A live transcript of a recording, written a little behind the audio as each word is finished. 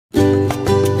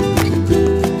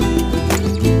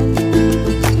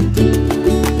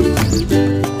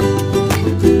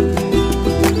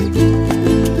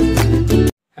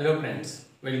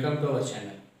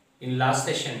In last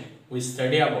session, we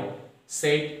studied about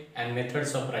set and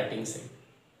methods of writing set.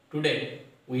 Today,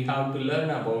 we have to learn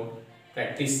about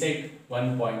practice set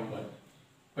 1.1.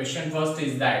 Question first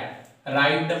is that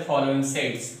write the following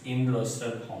sets in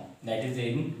roster form, that is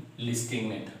in listing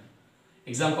method.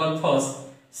 Example first,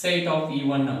 set of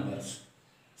even numbers.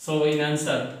 So in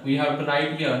answer, we have to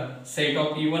write here set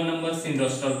of even numbers in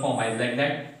roster form as like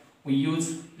that. We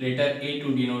use letter A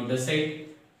to denote the set.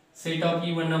 Set of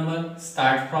even number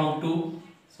start from 2.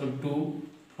 So 2,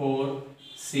 4,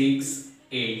 6,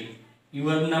 8.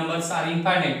 Even numbers are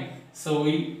infinite. So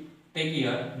we take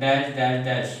here dash dash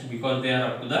dash because they are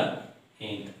up to the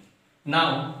end.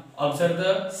 Now observe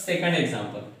the second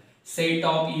example. Set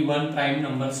of even prime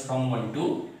numbers from 1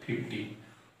 to 50.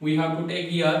 We have to take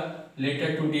here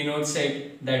letter to denote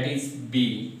set, that is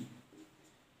B,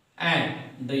 and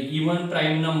the even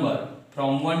prime number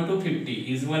from 1 to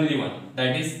 50 is only one,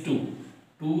 that is 2.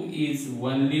 2 is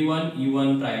only one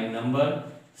even prime number.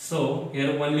 So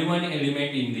here only one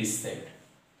element in this set.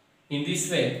 In this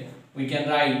way we can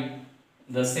write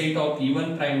the set of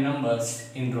even prime numbers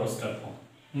in roster form.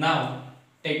 Now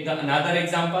take the another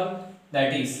example,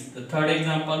 that is the third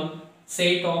example,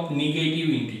 set of negative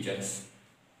integers.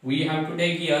 We have to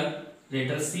take here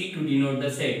letter C to denote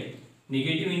the set.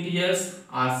 Negative integers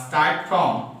are start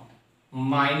from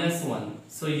 -1.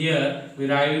 So here we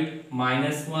write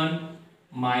 -1,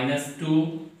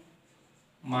 -2,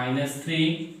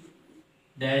 -3,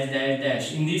 dash dash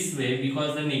dash. In this way,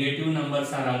 because the negative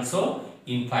numbers are also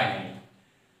infinite.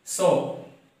 So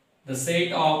the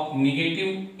set of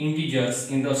negative integers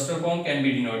in roster form can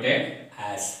be denoted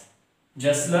as.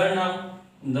 Just learn now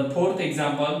the fourth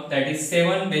example, that is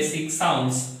 7 basic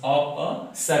sounds of a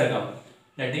sargam,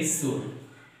 that is sur.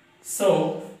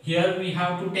 So here we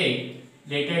have to take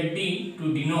letter D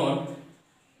to denote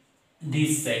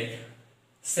this set.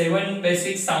 7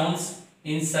 basic sounds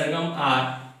in sargam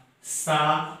are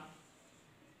sa,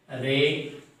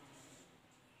 re,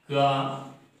 ga,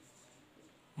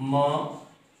 ma,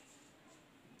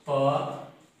 pa,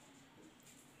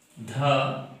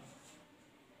 dha,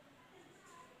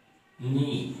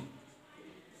 ni.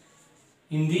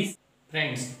 In this,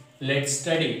 friends, let's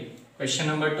study question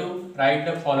number 2. Write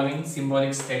the following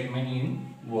symbolic statement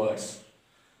in words.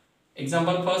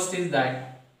 Example first is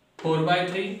that 4 by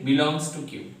 3 belongs to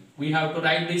Q. We have to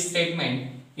write this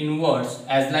statement in words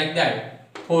as like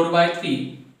that. 4 by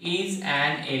 3 is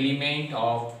an element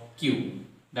of Q.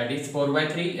 That is 4 by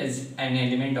 3 is an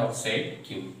element of set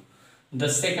Q. The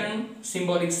second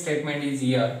symbolic statement is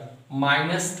here.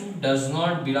 -2 does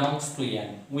not belongs to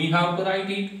n. We have to write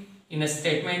it in a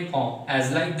statement form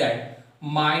as like that.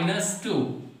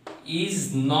 -2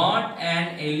 is not an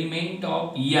element of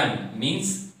n, means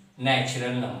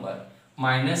natural number.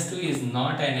 -2 is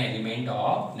not an element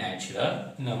of natural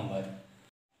number.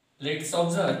 Let's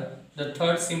observe the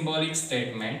third symbolic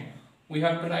statement. We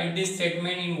have to write this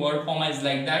statement in word form as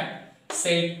like that.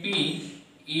 Set P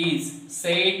is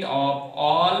set of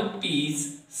all P's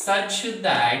such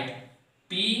that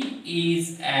P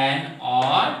is an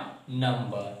odd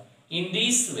number. In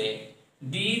this way,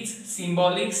 these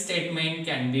symbolic statement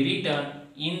can be written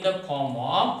in the form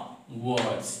of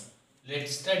words.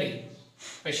 Let's study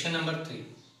question number 3.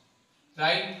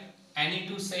 Write any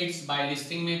two sets by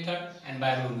listing method and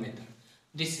by rule method.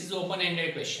 This is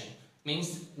open-ended question, means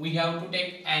we have to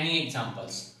take any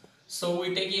examples. So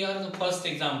we take here the first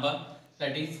example,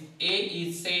 that is A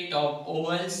is set of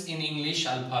vowels in English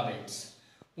alphabets.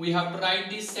 We have to write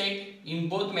this set in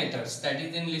both methods, that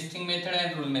is in listing method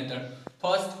and rule method.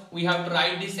 First, we have to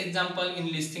write this example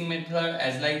in listing method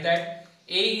as like that.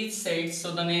 A is set,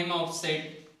 so the name of set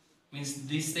means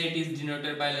this set is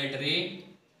denoted by letter A,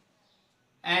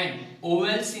 and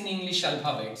vowels in English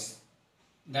alphabets,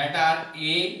 that are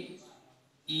A,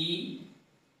 E,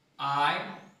 I,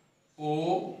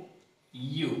 O,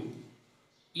 U.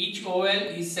 Each vowel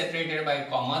is separated by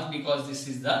commas because this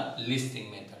is the listing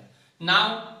method.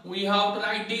 Now we have to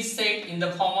write this set in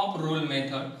the form of rule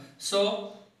method. So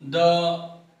the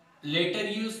letter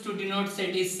used to denote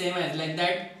set is same as like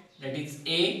that, that is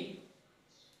A.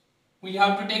 We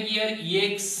have to take here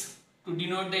X to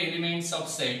denote the elements of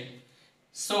set.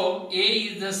 So A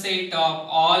is the set of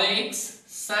all X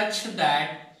such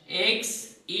that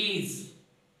X is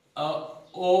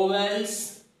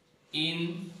vowels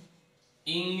in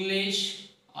English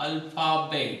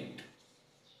alphabet.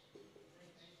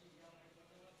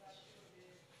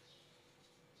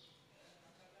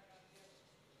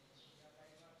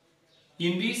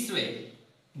 In this way,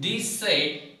 this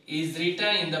set is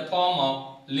written in the form of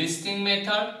listing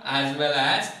method as well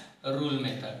as rule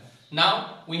method.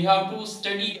 Now we have to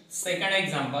study second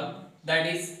example, that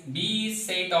is B is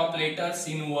set of letters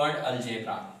in word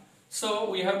algebra. So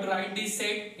we have to write this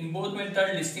set in both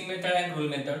method, listing method and rule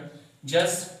method.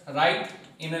 Just write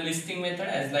in a listing method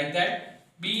as like that.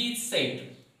 B is set.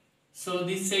 So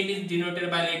this set is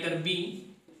denoted by letter B.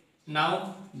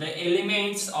 Now the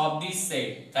elements of this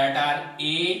set, that are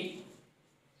A,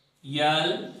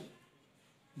 L,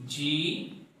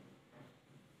 G,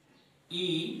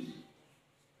 E,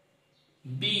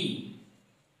 B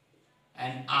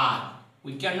and R.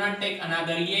 We cannot take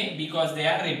another A because they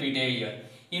are repeated here.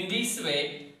 In this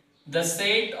way, the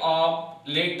set of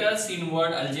letters in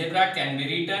word algebra can be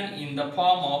written in the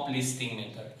form of listing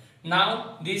method.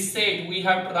 Now this set we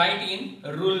have to write in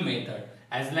rule method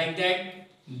as like that.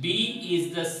 B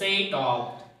is the set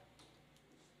of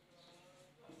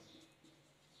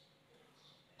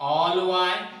all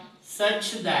y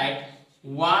such that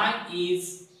y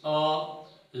is a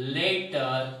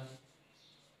letter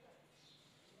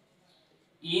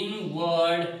in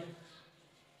word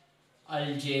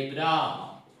algebra.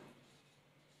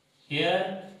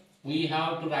 Here we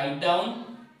have to write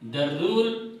down the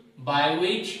rule by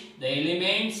which the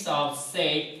elements of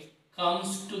set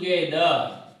comes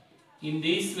together. In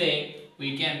this way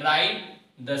we can write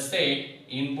the set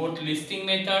in both listing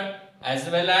method as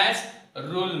well as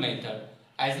rule method.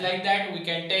 As like that we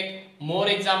can take more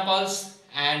examples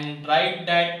and write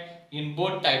that in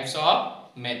both types of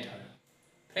method.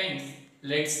 Friends,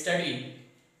 let's study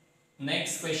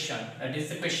next question, that is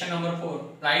the question number 4.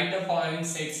 Write the following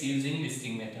sets using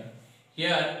listing method.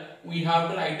 Here we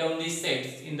have to write down these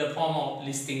sets in the form of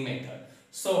listing method.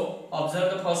 So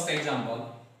observe the first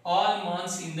example. All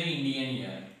months in the Indian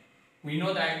year. We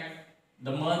know that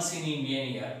the months in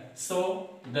Indian year. So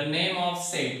the name of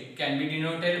set can be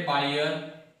denoted by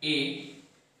a A.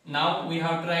 Now we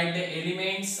have to write the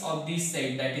elements of this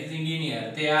set, that is Indian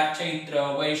year. They are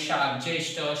Chaitra, Vaishak,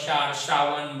 Jeshta, Shar,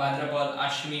 Shravan, Bhadrapad,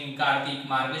 Ashwin, Kartik,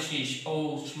 Margashish,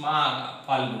 Poush, Magh,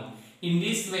 Phalgu. In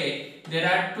this way, there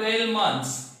are 12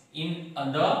 months in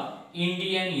the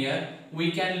Indian year.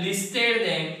 We can list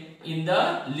them in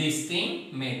the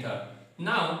listing method.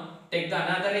 Now take the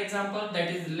another example, that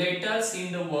is letters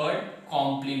in the word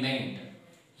complement.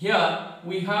 Here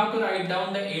we have to write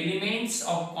down the elements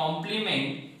of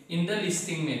complement in the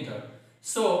listing method.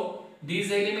 So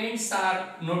these elements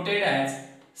are noted as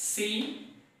C,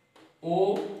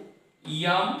 O,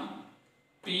 M,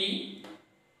 P,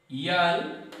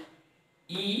 L,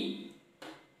 E,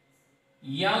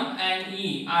 M and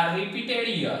E are repeated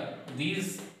here.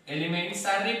 These elements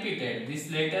are repeated.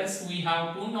 These letters we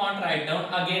have to not write down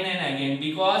again and again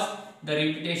because the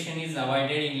repetition is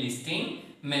avoided in listing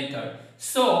method.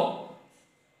 So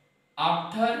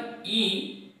after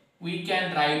E we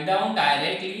can write down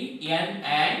directly N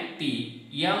and T.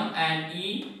 M and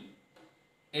E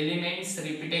elements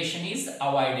repetition is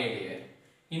avoided here.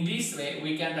 In this way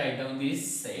we can write down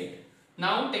this set.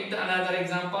 Now take the another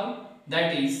example,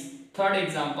 that is third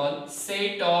example,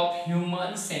 set of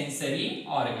human sensory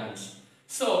organs.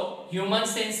 So human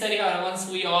sensory organs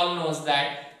we all knows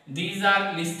that these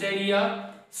are listed here.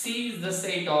 C is the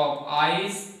set of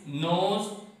eyes,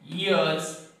 nose,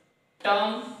 ears,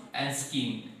 tongue and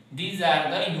skin. These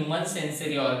are the human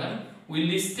sensory organ. We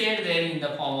listed there in the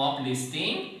form of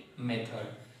listing method.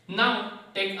 Now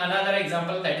take another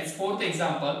example, that is fourth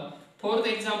example. Fourth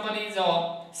example is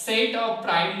a set of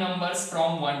prime numbers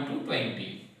from 1 to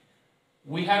 20.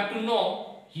 We have to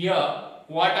know here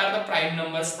what are the prime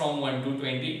numbers from 1 to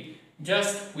 20.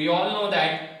 Just we all know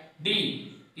that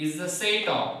D is the set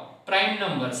of prime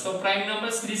numbers. So prime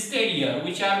numbers listed here,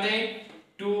 which are they?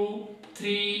 2,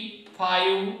 3,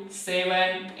 5,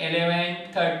 7,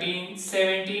 11, 13,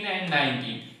 17 and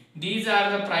 19. These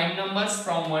are the prime numbers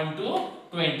from 1 to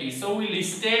 20. So we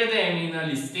listed them in a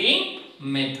listing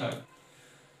method.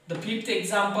 The fifth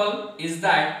example is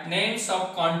that names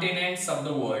of continents of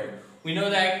the world. We know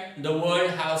that the world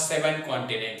has 7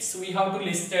 continents. So we have to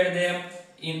list them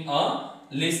in a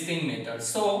listing method.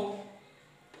 So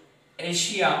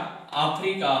Asia,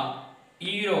 Africa,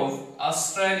 Europe,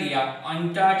 Australia,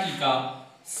 Antarctica,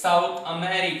 South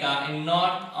America and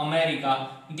North America,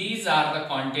 these are the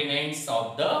continents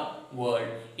of the world.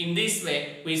 In this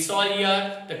way we saw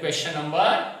here the question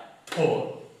number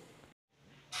 4.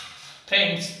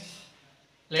 Friends,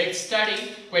 let's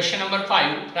study question number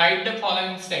 5. Write the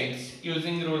following sets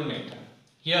using rule method.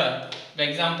 Here the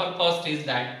example first is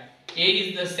that A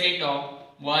is the set of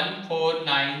 1, 4,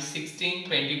 9, 16,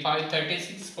 25,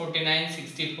 36, 49,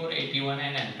 64, 81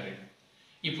 and 100.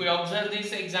 If we observe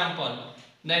this example,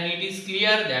 then it is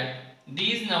clear that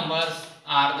these numbers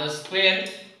are the square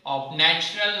of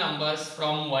natural numbers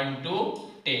from 1 to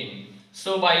 10.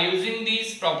 So by using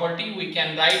this property we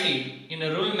can write it in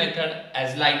a rule method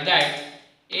as like that.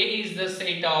 A is the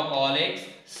set of all x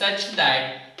such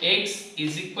that x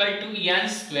is equal to n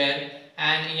square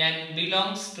and n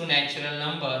belongs to natural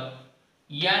number.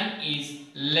 N is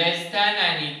less than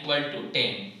and equal to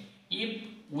 10. If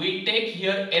we take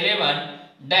here 11,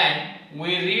 then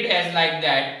we read as like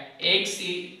that A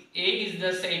is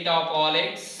the set of all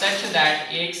x such that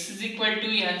x is equal to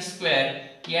n square,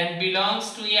 n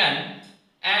belongs to n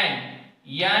and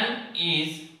n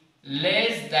is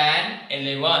less than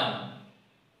 11.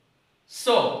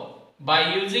 So,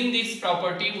 by using this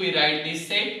property we write this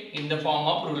set in the form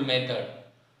of rule method.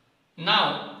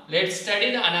 Now, let's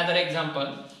study another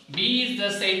example. B is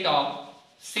the set of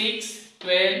 6,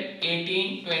 12,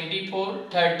 18, 24,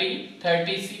 30,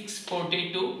 36,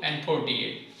 42 and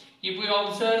 48. If we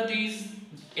observe this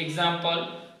example,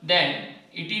 then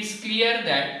it is clear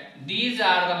that these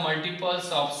are the multiples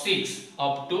of 6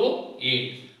 up to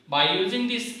 8. By using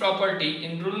this property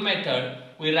in rule method,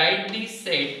 we write this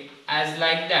set as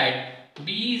like that.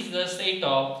 B is the set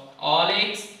of all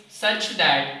x such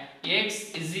that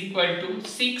x is equal to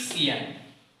 6n.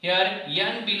 Here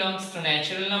n belongs to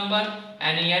natural number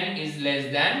and n is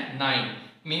less than 9.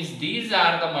 Means these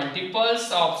are the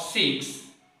multiples of 6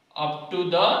 up to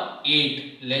the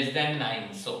 8 less than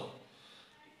 9. So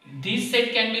this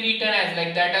set can be written as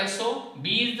like that also.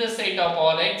 B is the set of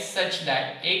all x such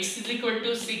that x is equal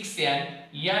to 6n,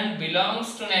 n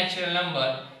belongs to natural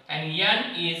number and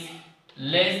n is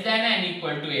less than and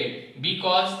equal to 8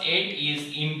 because 8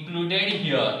 is included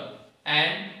here,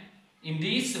 and in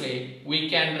this way we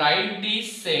can write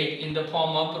this set in the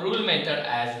form of rule method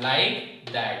as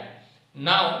like that.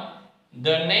 Now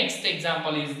the next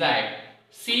example is that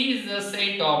C is the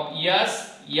set of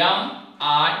S, M,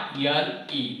 I, L,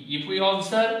 E. If we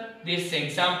observe this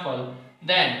example,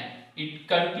 then it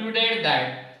concluded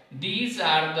that these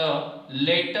are the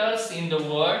letters in the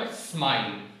word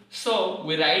smile. So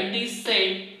we write this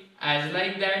set as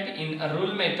like that in a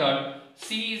rule method.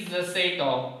 C is the set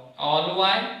of all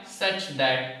y such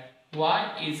that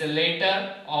y is a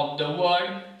letter of the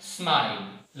word smile.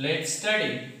 Let's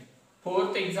study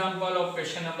fourth example of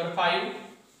question number 5.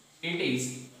 It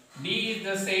is D is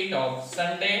the set of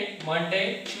Sunday,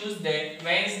 Monday, Tuesday,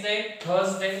 Wednesday,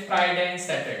 Thursday, Friday and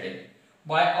Saturday.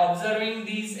 By observing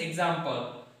these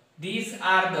examples, these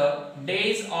are the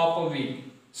days of a week.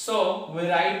 So we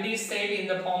write this set in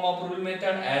the form of rule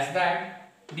method as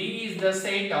that D is the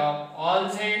set of all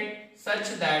z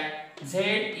such that z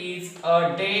is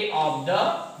a day of the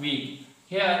week.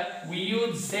 Here we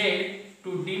use z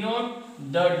to denote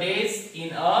the days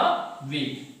in a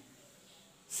week.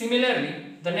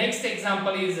 Similarly, the next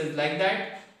example is like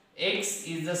that x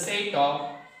is the set of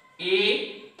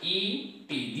A, E, T.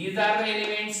 These are the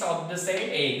elements of the set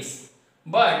x.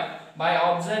 But by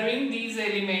observing these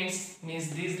elements, means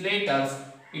these letters,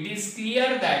 it is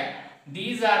clear that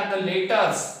these are the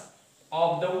letters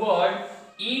of the word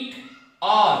eat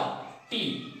or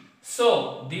tea.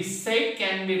 So this set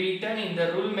can be written in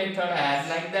the rule method as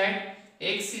like that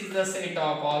x is the set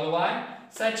of all y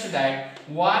such that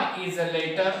y is a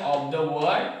letter of the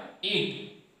word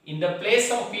eat. In the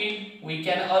place of it we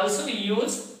can also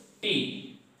use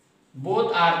tea.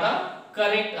 Both are the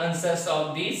correct answers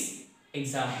of this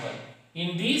example.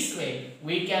 In this way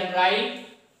we can write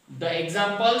the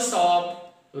examples of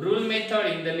rule method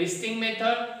in the listing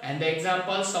method and the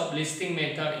examples of listing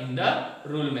method in the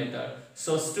rule method.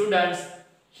 So students,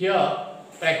 here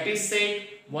practice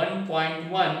set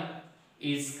 1.1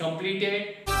 is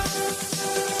completed.